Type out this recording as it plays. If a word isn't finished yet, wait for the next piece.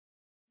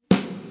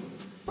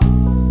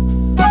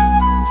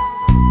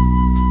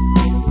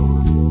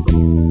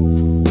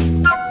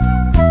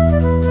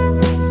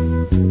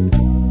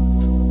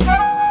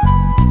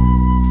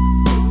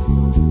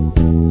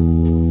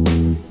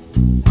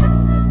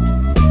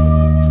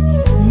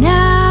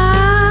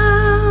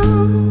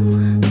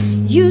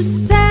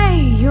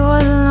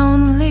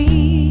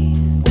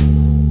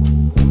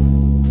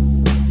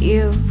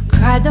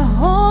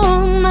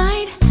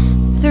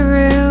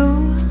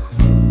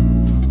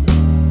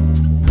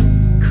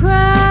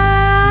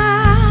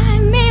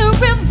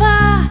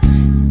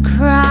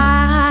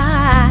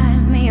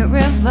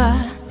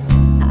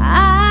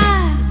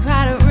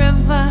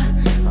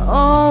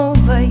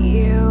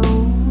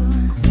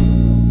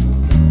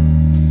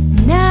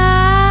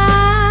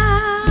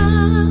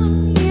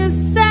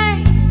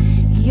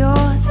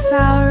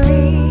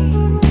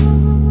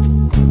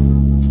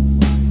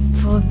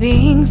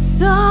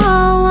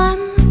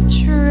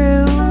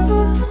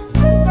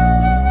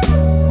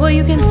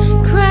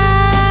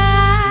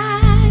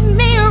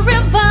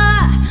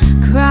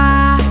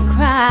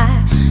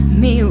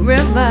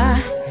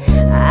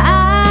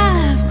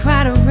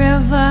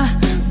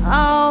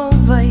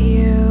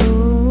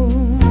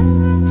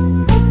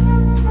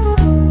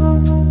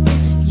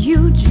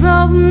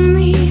drove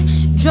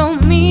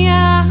me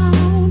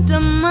out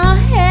of my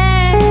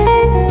head.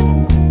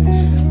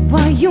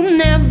 Well, you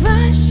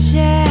never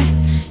shed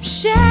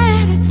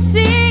a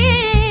tear.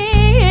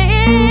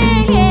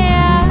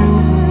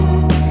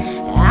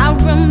 I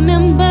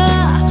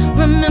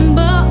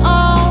remember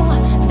all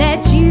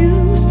that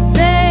you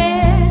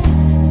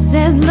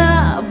said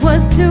love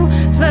was too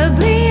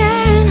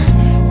plebeian,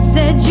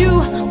 said you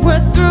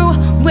were through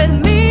with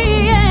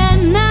me,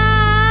 and now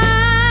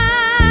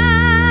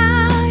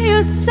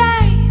you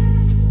say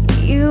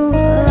you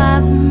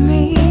love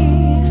me.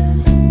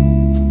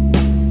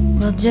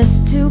 Well,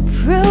 just to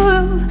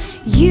prove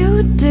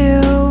you do,